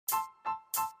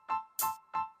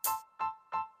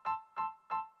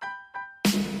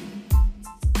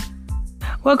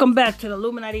Welcome back to the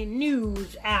Illuminati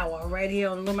News Hour right here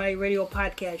on the Illuminati Radio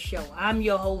Podcast Show. I'm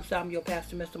your host, I'm your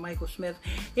pastor, Mr. Michael Smith.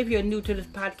 If you're new to this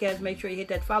podcast, make sure you hit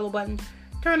that follow button.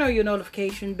 Turn on your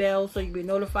notification bell so you'll be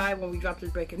notified when we drop this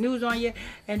breaking news on you.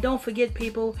 And don't forget,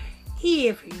 people,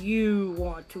 if you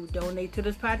want to donate to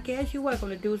this podcast, you're welcome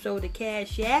to do so. The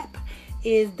Cash App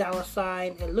is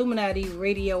 $ Illuminati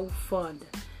Radio Fund.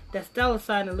 That's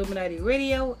 $ Illuminati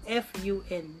Radio,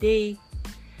 FUND.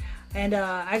 And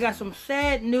I got some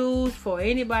sad news for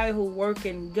anybody who works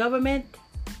in government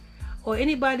or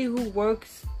anybody who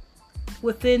works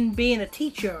within being a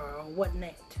teacher or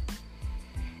whatnot.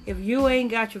 If you ain't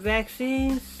got your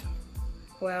vaccines,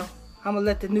 well, I'm gonna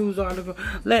let the news article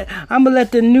I'm gonna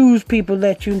let the news people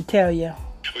let you tell you.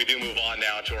 We do move on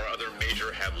now to our other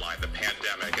major headline, the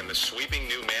pandemic and the sweeping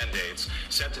new mandates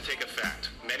set to take effect.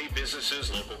 Many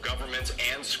businesses, local governments,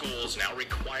 and schools now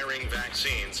requiring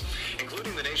vaccines,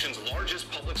 including the nation's largest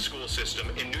public school system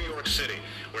in New York City,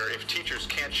 where if teachers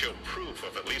can't show proof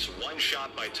of at least one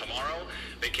shot by tomorrow,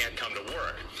 they can't come to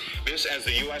work. This as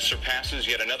the U.S. surpasses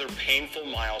yet another painful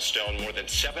milestone, more than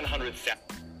 700,000.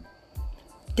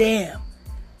 Damn.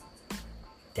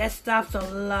 That stops a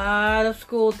lot of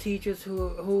school teachers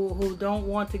who don't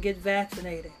want to get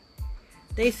vaccinated.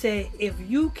 They say if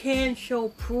you can't show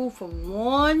proof of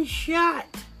one shot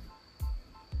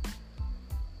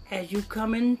as you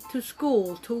come into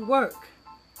school to work,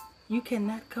 you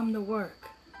cannot come to work.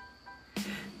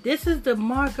 This is the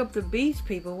mark of the beast,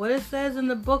 people. What it says in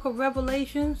the book of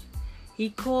Revelations, he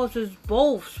causes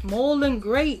both small and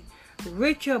great,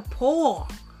 rich or poor,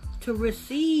 to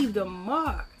receive the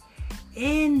mark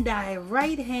in thy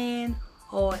right hand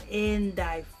or in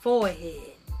thy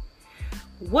forehead.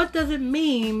 What does it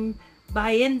mean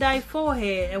by in thy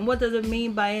forehead, and what does it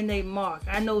mean by in thy mark?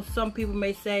 I know some people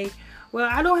may say, well,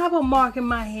 I don't have a mark in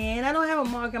my hand, I don't have a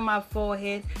mark in my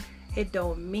forehead. It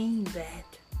don't mean that.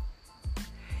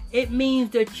 It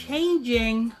means the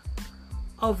changing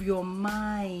of your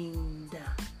mind.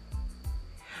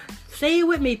 Say it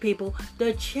with me, people.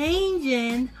 The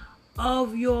changing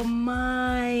of your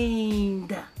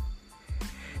mind.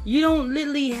 You don't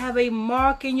literally have a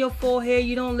mark in your forehead.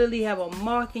 You don't literally have a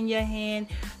mark in your hand.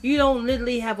 You don't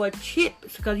literally have a chip.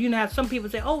 Because you know how some people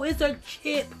say, oh, it's a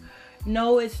chip.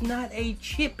 No, it's not a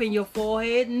chip in your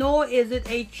forehead, nor is it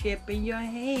a chip in your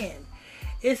hand.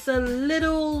 It's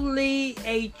literally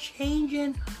a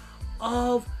changing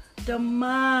of the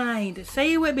mind.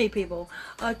 Say it with me, people.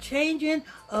 A changing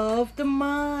of the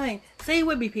mind. Say it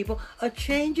with me, people. A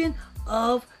changing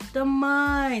of the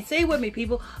mind. Say it with me,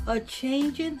 people. A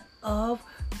changing of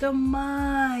the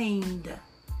mind.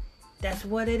 That's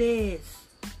what it is.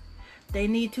 They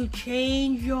need to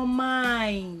change your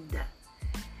mind.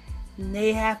 And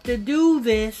they have to do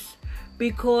this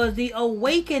because the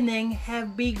awakening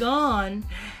have begun,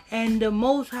 and the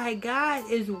Most High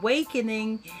God is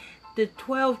awakening the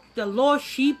lost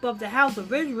sheep of the house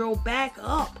of Israel back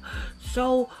up.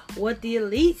 So what the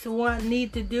elites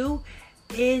need to do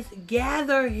is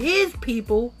gather his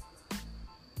people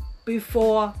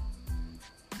before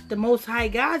the Most High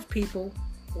God's people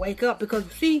wake up. Because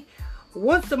see,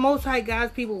 once the Most High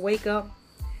God's people wake up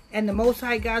and the Most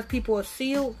High God's people are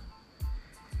sealed,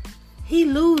 he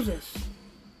loses.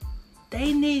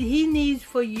 He needs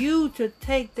for you to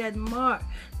take that mark.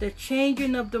 The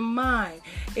changing of the mind.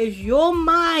 Is your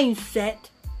mindset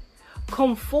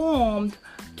conformed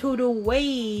to the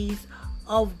ways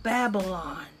of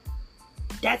Babylon?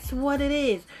 That's what it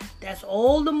is. That's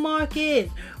all the mark is.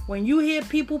 When you hear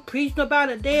people preaching about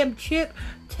a damn chip,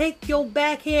 take your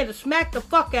backhand and smack the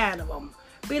fuck out of them.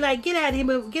 Be like, get out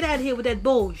of here with that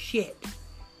bullshit.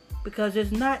 Because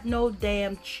it's not no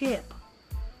damn chip.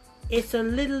 It's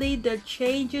literally the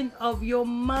changing of your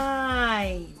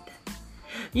mind.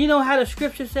 You know how the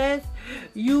scripture says?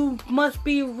 You must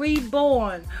be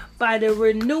reborn by the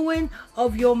renewing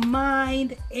of your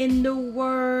mind in the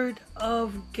word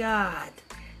of God.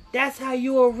 That's how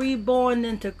you are reborn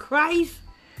into Christ,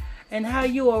 and how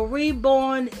you are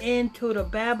reborn into the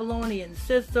Babylonian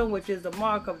system, which is the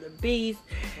mark of the beast.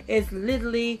 It's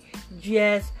literally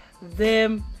just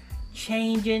them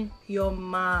changing your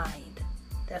mind.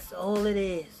 That's all it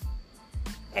is.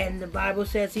 And the Bible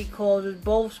says he causes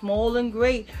both small and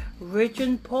great, rich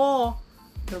and poor,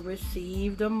 to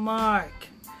receive the mark.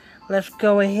 Let's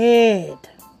go ahead.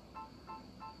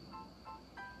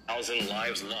 1,000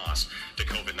 lives lost to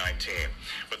COVID-19.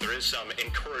 But there is some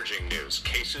encouraging news.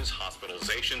 Cases,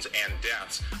 hospitalizations, and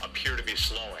deaths appear to be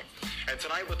slowing. And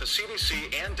tonight, what the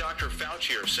CDC and Dr.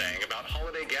 Fauci are saying about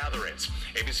holiday gatherings.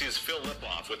 ABC's Phil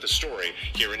Lipoff with the story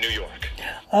here in New York.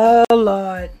 Oh,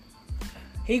 Lord.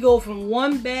 He go from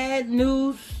one bad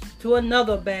news to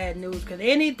another bad news. Because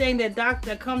anything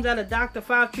that comes out of Dr.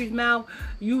 Fauci's mouth,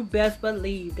 you best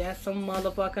believe that's some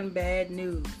motherfucking bad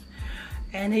news.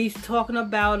 And he's talking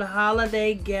about a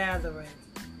holiday gathering.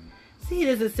 See,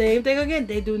 it's the same thing again.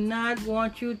 They do not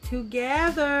want you to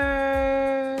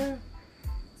gather.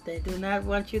 They do not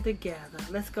want you to gather.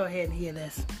 Let's go ahead and hear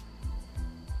this.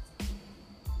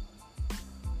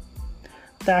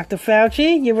 Dr.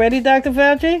 Fauci, you ready, Dr.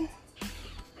 Fauci?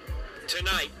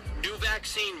 Tonight, new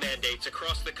vaccine mandates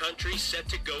across the country set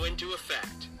to go into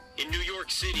effect. In New York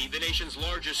City, the nation's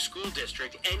largest school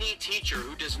district, any teacher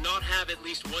who does not have at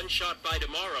least one shot by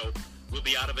tomorrow will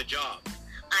be out of a job.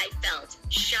 I felt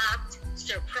shocked,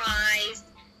 surprised,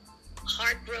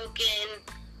 heartbroken.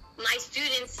 My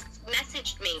students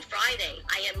messaged me Friday.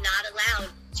 I am not allowed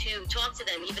to talk to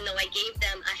them, even though I gave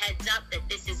them a heads up that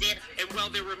this is it. And while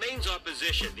there remains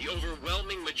opposition, the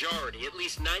overwhelming majority, at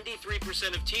least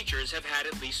 93% of teachers, have had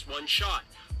at least one shot,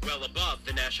 well above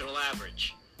the national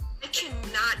average. I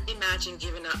cannot imagine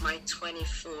giving up my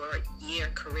 24-year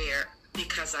career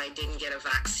because I didn't get a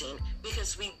vaccine,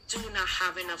 because we do not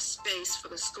have enough space for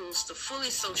the schools to fully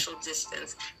social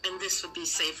distance, and this would be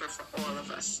safer for all of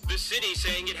us. The city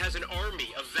saying it has an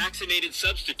army of vaccinated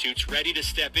substitutes ready to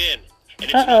step in.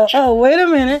 And it's wait a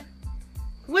minute.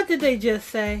 What did they just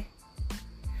say?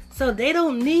 So they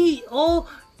don't need all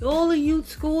of you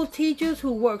school teachers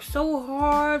who work so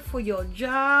hard for your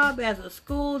job as a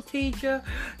school teacher.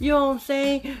 You know what I'm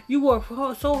saying? You work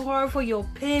so hard for your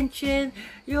pension.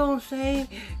 You know what I'm saying?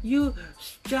 You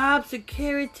job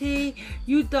security.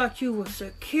 You thought you were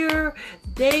secure.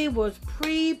 They was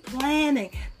pre-planning.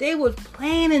 They was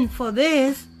planning for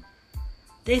this.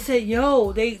 They said,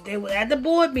 yo, they were at the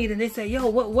board meeting. They said, yo,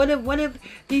 what if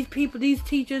these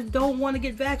teachers don't want to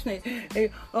get vaccinated? Hey, you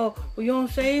know what I'm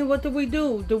saying? What do we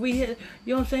do? You know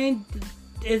what I'm saying?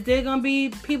 Is there going to be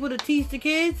people to teach the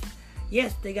kids?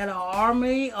 Yes, they got an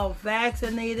army of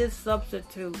vaccinated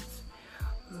substitutes.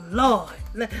 Lord,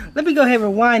 let me go ahead and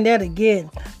rewind that again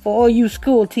for all you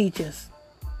school teachers.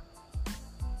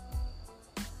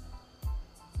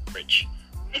 Rich.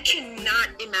 I cannot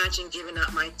imagine giving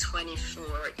up my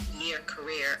 24-year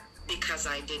career because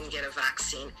I didn't get a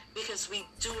vaccine, because we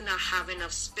do not have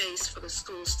enough space for the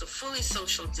schools to fully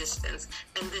social distance,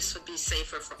 and this would be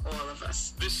safer for all of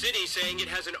us. The city saying it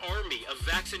has an army of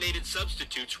vaccinated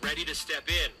substitutes ready to step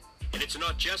in. And it's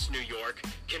not just New York.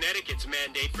 Connecticut's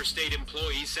mandate for state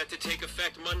employees set to take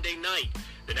effect Monday night.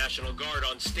 The National Guard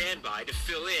on standby to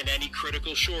fill in any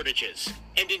critical shortages.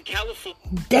 And in California...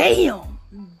 Damn!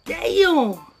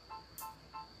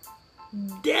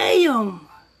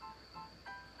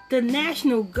 The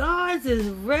National Guards is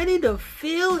ready to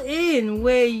fill in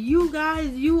where you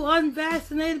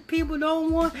unvaccinated people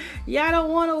y'all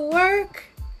don't want to work.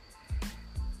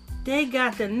 They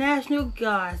got the National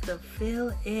Guards to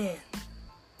fill in.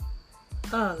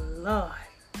 Oh, Lord.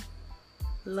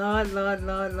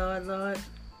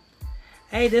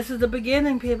 Hey, this is the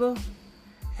beginning, people.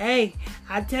 Hey,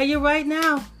 I tell you right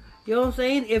now, you know what I'm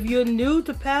saying? If you're new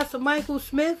to Pastor Michael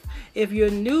Smith, if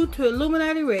you're new to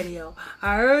Illuminati Radio,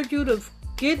 I urge you to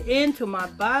get into my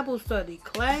Bible study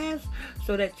class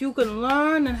so that you can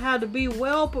learn and how to be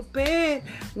well prepared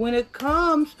when it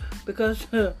comes, because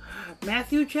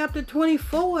Matthew chapter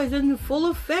 24 is in full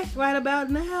effect right about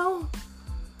now.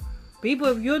 People,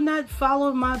 if you're not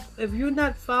following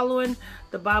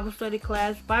the Bible study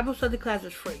class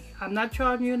is free. I'm not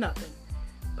charging you nothing.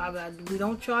 We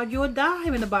don't charge you a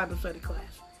dime in the Bible study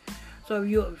class. So if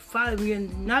you're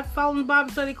not following the Bible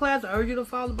study class, I urge you to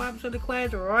follow the Bible study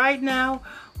class right now.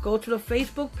 Go to the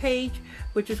Facebook page,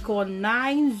 which is called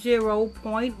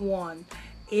 90.1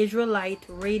 Israelite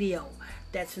Radio.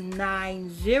 That's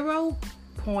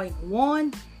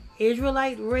 90.1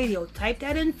 Israelite Radio. Type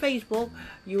that in Facebook.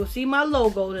 You will see my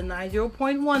logo, the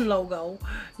 90.1 logo.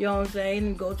 You know what I'm saying?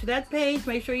 And go to that page.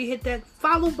 Make sure you hit that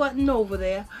follow button over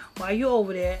there while you're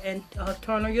over there, and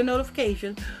turn on your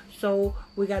notifications. So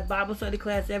we got Bible study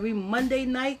class every Monday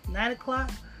night, 9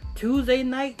 o'clock. Tuesday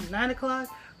night, 9 o'clock.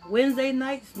 Wednesday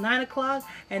nights, 9 o'clock.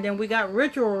 And then we got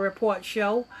Ritual Report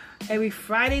show every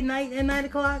Friday night at 9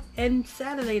 o'clock and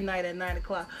Saturday night at 9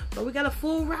 o'clock. So we got a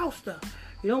full roster.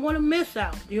 You don't want to miss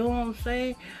out. You know what I'm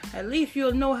saying? At least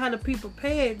you'll know how to be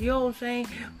prepared. You know what I'm saying?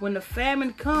 When the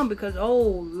famine comes, because, oh,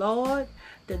 Lord,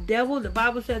 the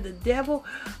Bible said the devil,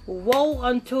 woe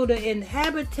unto the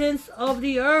inhabitants of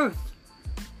the earth.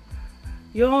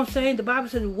 You know what I'm saying? The Bible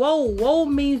says, woe. Woe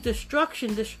means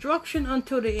destruction. Destruction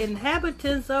unto the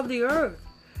inhabitants of the earth.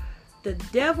 The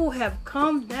devil have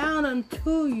come down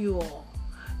unto you all,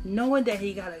 knowing that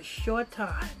he got a short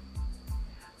time.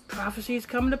 Prophecy is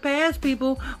coming to pass,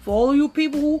 people. For all you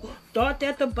people who thought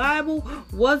that the Bible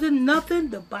wasn't nothing,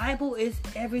 the Bible is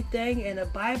everything, and the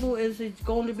Bible is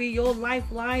going to be your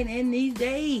lifeline in these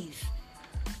days.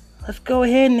 Let's go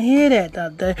ahead and hear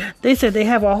that. They said they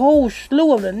have a whole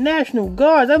slew of the National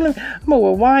Guards. I'm going to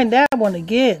rewind that one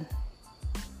again.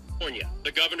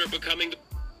 The governor becoming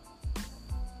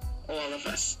all of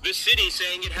us. The city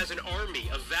saying it has an army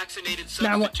of vaccinated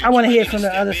Now, substitutes. I want to hear ready from the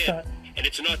step other in. side. And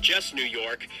it's not just New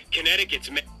York. Connecticut's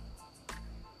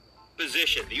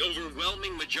position, the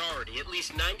overwhelming majority, at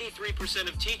least 93%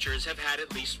 of teachers have had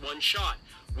at least one shot,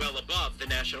 well above the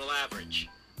national average.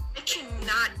 I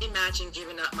cannot imagine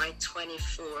giving up my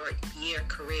 24-year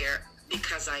career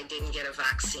because I didn't get a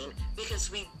vaccine, because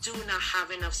we do not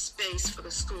have enough space for the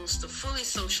schools to fully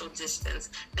social distance,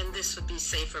 and this would be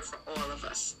safer for all of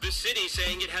us. The city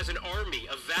saying it has an army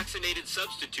of vaccinated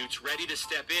substitutes ready to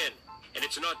step in. And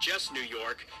it's not just New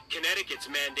York. Connecticut's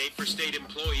mandate for state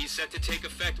employees set to take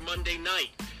effect Monday night.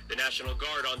 The National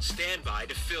Guard on standby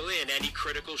to fill in any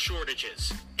critical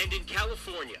shortages. And in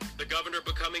California, the governor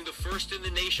becoming the first in the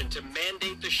nation to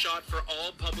mandate the shot for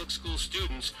all public school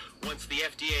students once the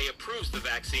FDA approves the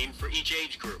vaccine for each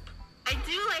age group. I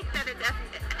do like that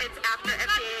it's after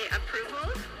FDA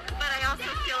approval, but I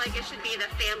also feel like it should be the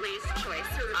family's choice.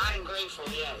 I'm grateful,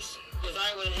 yes, because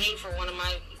I would hate for one of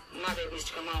my babies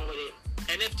to come home with it.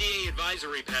 An FDA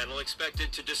advisory panel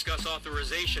expected to discuss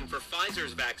authorization for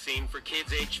Pfizer's vaccine for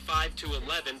kids aged 5 to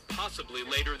 11 possibly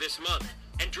later this month.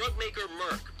 And drug maker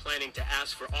Merck planning to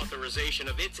ask for authorization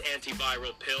of its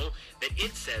antiviral pill that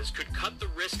it says could cut the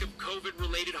risk of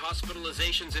COVID-related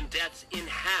hospitalizations and deaths in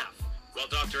half. While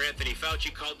Dr. Anthony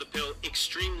Fauci called the pill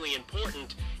extremely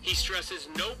important, he stresses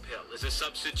no pill is a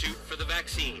substitute for the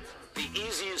vaccine. The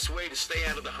easiest way to stay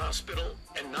out of the hospital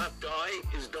and not die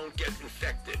is don't get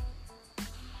infected.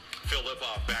 Phil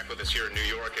Lipoff back with us here in New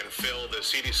York. And Phil, the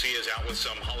CDC is out with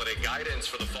some holiday guidance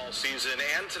for the fall season.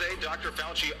 And today, Dr.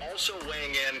 Fauci also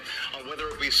weighing in on whether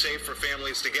it would be safe for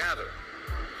families to gather.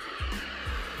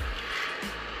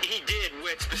 He did,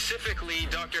 which specifically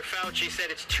Dr. Fauci said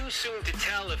it's too soon to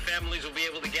tell if families will be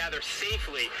able to gather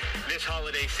safely this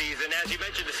holiday season. As you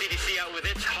mentioned, the CDC out with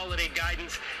its holiday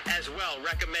guidance as well,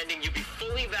 recommending you be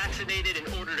fully vaccinated in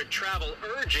order to travel,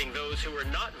 urging those who are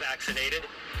not vaccinated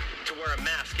to wear a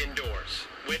mask indoors.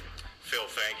 With Phil,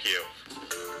 thank you.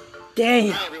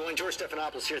 Damn. Hi everyone, George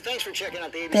Stephanopoulos here. Thanks for checking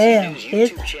out the ABC News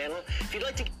YouTube channel. If you'd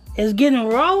like to... It's getting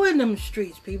raw in them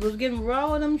streets, people. It's getting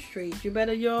raw in them streets. You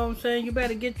better, you know what I'm saying? You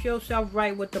better get yourself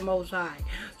right with the Most High.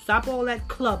 Stop all that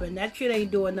clubbing. That shit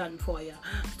ain't doing nothing for you.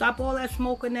 Stop all that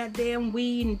smoking that damn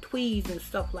weed and tweeds and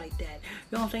stuff like that.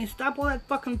 You know what I'm saying? Stop all that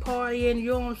fucking partying,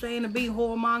 you know what I'm saying, and being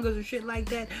whoremongers and shit like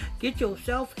that. Get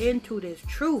yourself into this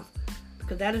truth.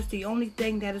 Because that is the only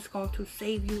thing that is going to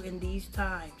save you in these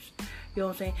times. You know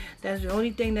what I'm saying? That's the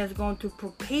only thing that's going to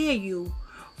prepare you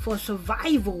for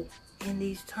survival in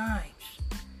these times.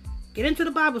 Get into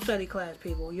the Bible study class,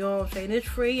 people. You know what I'm saying? It's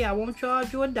free. I won't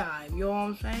charge you a dime. You know what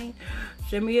I'm saying?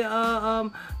 Send me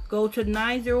go to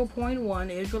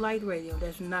 90.1 Israelite Radio.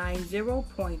 That's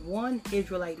 90.1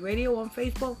 Israelite Radio on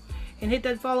Facebook. And hit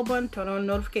that follow button. Turn on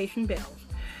notification bells.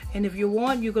 And if you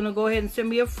want, you're going to go ahead and send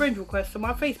me a friend request to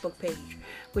my Facebook page,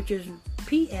 which is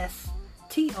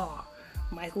PSTR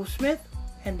Michael Smith.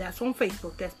 And that's on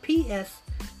Facebook. That's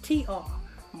PSTR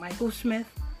Michael Smith.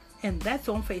 And that's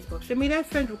on Facebook. Send me that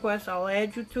friend request. I'll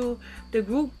add you to the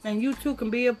group. And you too can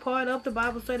be a part of the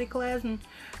Bible study class. And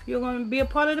you're going to be a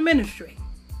part of the ministry.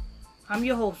 I'm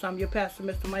your host. I'm your pastor,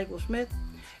 Mr. Michael Smith.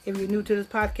 If you're new to this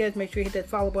podcast, make sure you hit that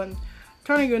follow button.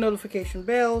 Turn on your notification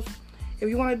bells. If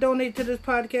you want to donate to this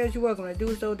podcast, you're welcome to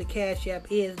do so. The Cash App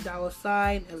is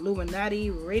 $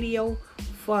 Illuminati Radio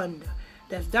Fund.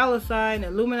 That's $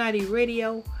 Illuminati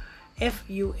Radio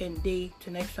FUND.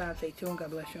 Till next time, stay tuned. God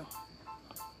bless you.